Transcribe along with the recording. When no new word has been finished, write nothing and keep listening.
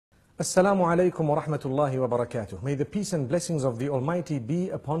Assalamu alaikum wa rahmatullahi wa barakatuh. May the peace and blessings of the Almighty be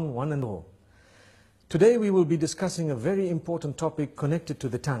upon one and all. Today we will be discussing a very important topic connected to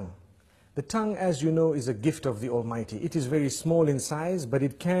the tongue. The tongue, as you know, is a gift of the Almighty. It is very small in size, but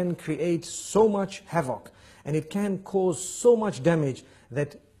it can create so much havoc and it can cause so much damage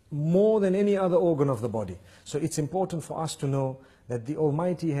that more than any other organ of the body. So it's important for us to know that the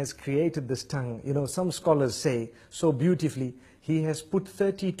Almighty has created this tongue. You know, some scholars say so beautifully, He has put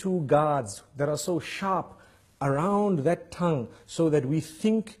 32 guards that are so sharp around that tongue so that we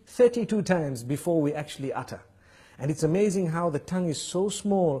think 32 times before we actually utter. And it's amazing how the tongue is so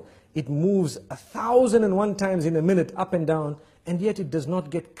small, it moves 1,001 times in a minute up and down, and yet it does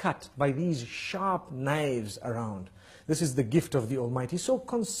not get cut by these sharp knives around. This is the gift of the Almighty. So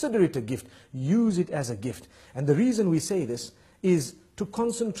consider it a gift. Use it as a gift. And the reason we say this is to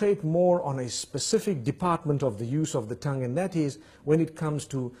concentrate more on a specific department of the use of the tongue, and that is when it comes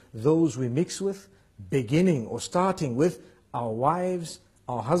to those we mix with, beginning or starting with our wives,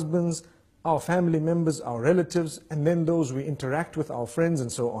 our husbands, our family members, our relatives, and then those we interact with, our friends,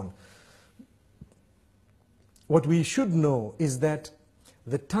 and so on. What we should know is that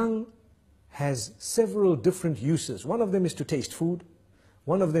the tongue has several different uses. One of them is to taste food,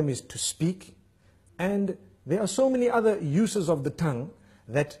 one of them is to speak, and there are so many other uses of the tongue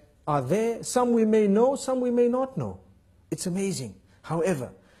that are there. Some we may know, some we may not know. It's amazing.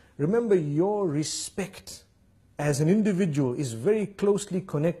 However, remember, your respect as an individual is very closely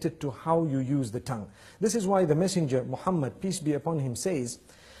connected to how you use the tongue. This is why the Messenger, Muhammad, peace be upon him, says,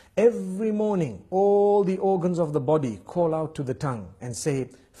 every morning all the organs of the body call out to the tongue and say,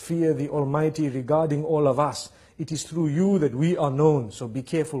 fear the Almighty regarding all of us. It is through you that we are known, so be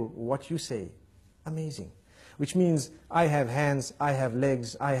careful what you say. Amazing. Which means I have hands, I have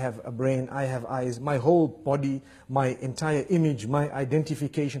legs, I have a brain, I have eyes, my whole body, my entire image, my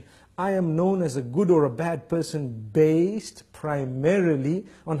identification. I am known as a good or a bad person based primarily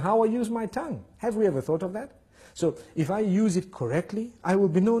on how I use my tongue. Have we ever thought of that? So if I use it correctly, I will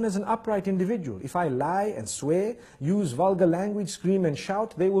be known as an upright individual. If I lie and swear, use vulgar language, scream and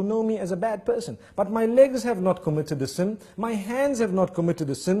shout, they will know me as a bad person. But my legs have not committed a sin, my hands have not committed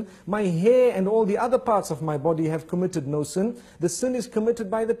a sin, my hair and all the other parts of my body have committed no sin. The sin is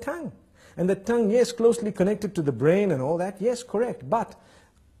committed by the tongue. And the tongue, yes, closely connected to the brain and all that, yes, correct. But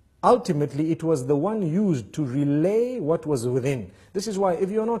ultimately it was the one used to relay what was within. This is why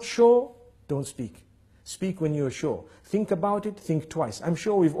if you're not sure, don't speak. Speak when you're sure. Think about it, think twice. I'm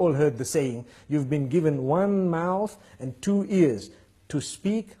sure we've all heard the saying, you've been given one mouth and two ears to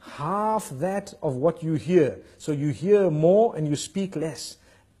speak half that of what you hear. So you hear more and you speak less.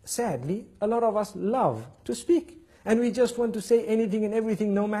 Sadly, a lot of us love to speak. And we just want to say anything and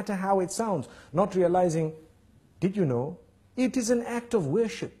everything, no matter how it sounds. Not realizing, did you know, it is an act of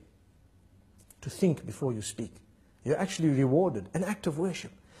worship to think before you speak. You're actually rewarded, an act of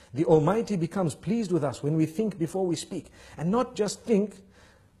worship. The Almighty becomes pleased with us when we think before we speak. And not just think,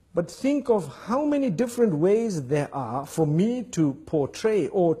 but think of how many different ways there are for me to portray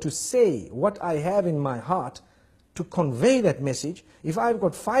or to say what I have in my heart, to convey that message. If I've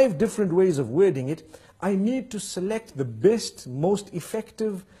got 5 different ways of wording it, I need to select the best, most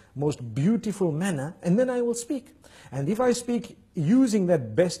effective, most beautiful manner, and then I will speak. And if I speak using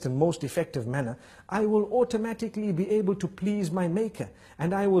that best and most effective manner, I will automatically be able to please my Maker.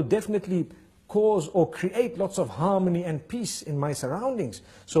 And I will definitely cause or create lots of harmony and peace in my surroundings.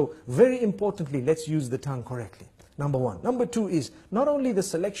 So very importantly, let's use the tongue correctly. Number 1. Number 2 is not only the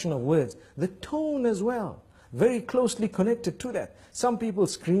selection of words, the tone as well. Very closely connected to that. Some people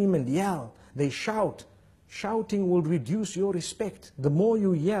scream and yell, they shout. Shouting will reduce your respect. The more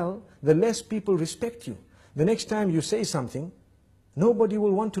you yell, the less people respect you. The next time you say something, nobody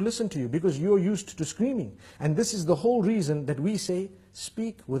will want to listen to you because you're used to screaming. And this is the whole reason that we say,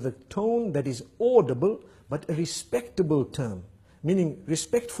 speak with a tone that is audible, but a respectable term, meaning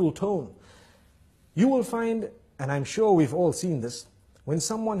respectful tone. You will find, and I'm sure we've all seen this, when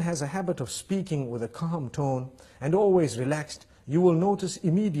someone has a habit of speaking with a calm tone and always relaxed, you will notice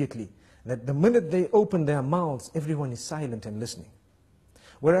immediately that the minute they open their mouths, everyone is silent and listening.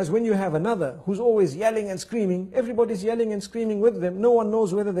 Whereas when you have another who's always yelling and screaming, everybody's yelling and screaming with them, no one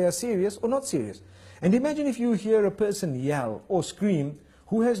knows whether they are serious or not serious. And imagine if you hear a person yell or scream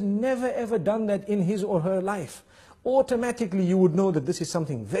who has never ever done that in his or her life. Automatically you would know that this is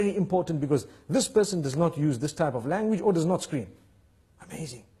something very important because this person does not use this type of language or does not scream.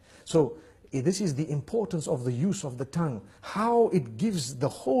 Amazing. So this is the importance of the use of the tongue, how it gives the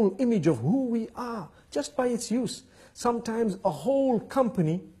whole image of who we are just by its use. Sometimes a whole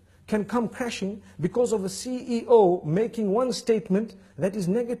company can come crashing because of a CEO making one statement that is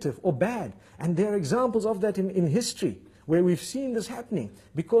negative or bad. And there are examples of that in history, where we've seen this happening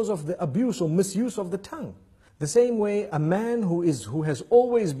because of the abuse or misuse of the tongue. The same way, a man who has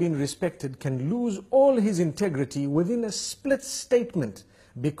always been respected can lose all his integrity within a split statement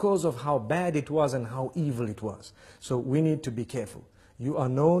because of how bad it was and how evil it was. So we need to be careful. You are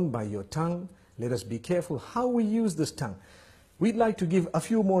known by your tongue. Let us be careful how we use this tongue. We'd like to give a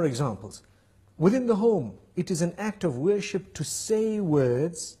few more examples. Within the home, it is an act of worship to say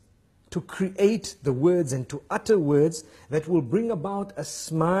words, to create the words and to utter words that will bring about a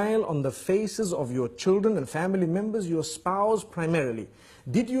smile on the faces of your children and family members, your spouse primarily.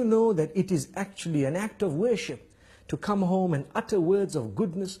 Did you know that it is actually an act of worship to come home and utter words of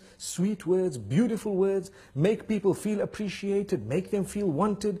goodness, sweet words, beautiful words, make people feel appreciated, make them feel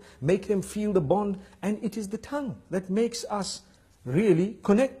wanted, make them feel the bond? And it is the tongue that makes us really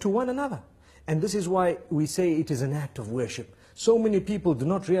connect to one another. And this is why we say it is an act of worship. So many people do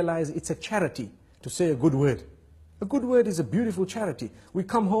not realize it's a charity to say a good word. A good word is a beautiful charity. We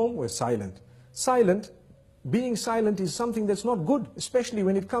come home, we're silent. Being silent is something that's not good, especially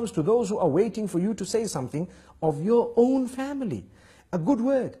when it comes to those who are waiting for you to say something of your own family. A good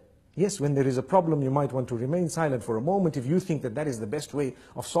word. Yes, when there is a problem, you might want to remain silent for a moment. If you think that that is the best way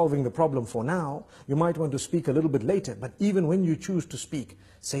of solving the problem for now, you might want to speak a little bit later. But even when you choose to speak,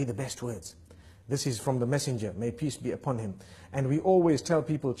 say the best words. This is from the messenger, may peace be upon him. And we always tell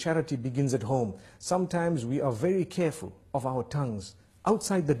people charity begins at home. Sometimes we are very careful of our tongues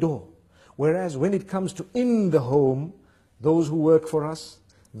outside the door. Whereas when it comes to in the home, those who work for us,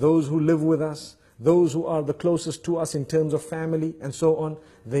 those who live with us, those who are the closest to us in terms of family and so on,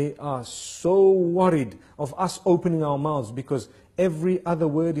 they are so worried of us opening our mouths, because every other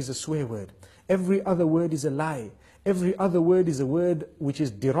word is a swear word. Every other word is a lie. Every other word is a word which is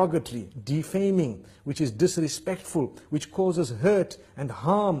derogatory, defaming, which is disrespectful, which causes hurt and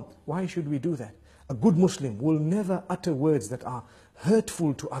harm. Why should we do that? A good Muslim will never utter words that are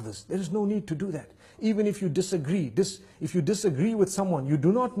hurtful to others. There is no need to do that. Even if you disagree, if you disagree with someone, you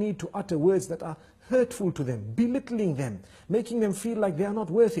do not need to utter words that are hurtful to them, belittling them, making them feel like they are not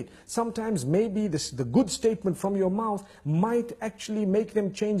worth it. Sometimes maybe the good statement from your mouth might actually make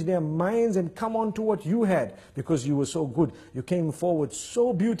them change their minds and come on to what you had, because you were so good. You came forward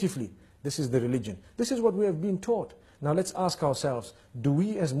so beautifully. This is the religion. This is what we have been taught. Now let's ask ourselves, do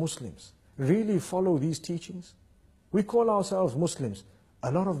we as Muslims really follow these teachings? We call ourselves Muslims.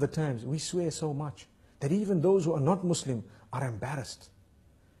 A lot of the times we swear so much that even those who are not Muslim are embarrassed.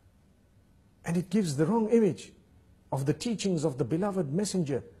 And it gives the wrong image of the teachings of the beloved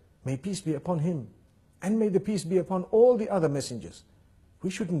messenger. May peace be upon him. And may the peace be upon all the other messengers.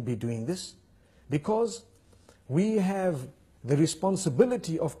 We shouldn't be doing this, because we have the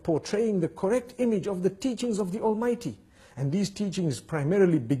responsibility of portraying the correct image of the teachings of the Almighty. And these teachings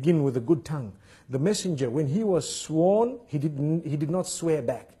primarily begin with a good tongue. The messenger, when he was sworn, he did not swear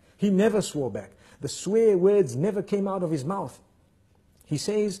back. He never swore back. The swear words never came out of his mouth. He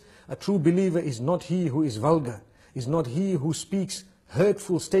says, a true believer is not he who is vulgar, is not he who speaks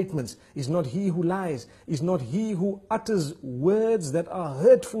hurtful statements, is not he who lies, is not he who utters words that are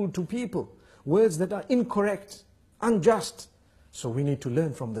hurtful to people, words that are incorrect, unjust. So we need to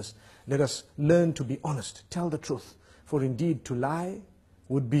learn from this. Let us learn to be honest, tell the truth. For indeed, to lie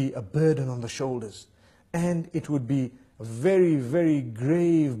would be a burden on the shoulders, and it would be a very, very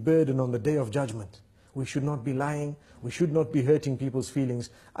grave burden on the Day of Judgment. We should not be lying. We should not be hurting people's feelings.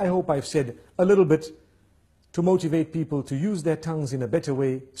 I hope I've said a little bit to motivate people to use their tongues in a better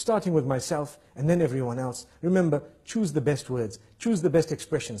way, starting with myself and then everyone else. Remember, choose the best words, choose the best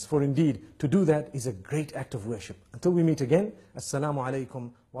expressions, for indeed, to do that is a great act of worship. Until we meet again, Assalamu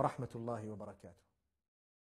alaikum wa rahmatullahi wa barakatuh.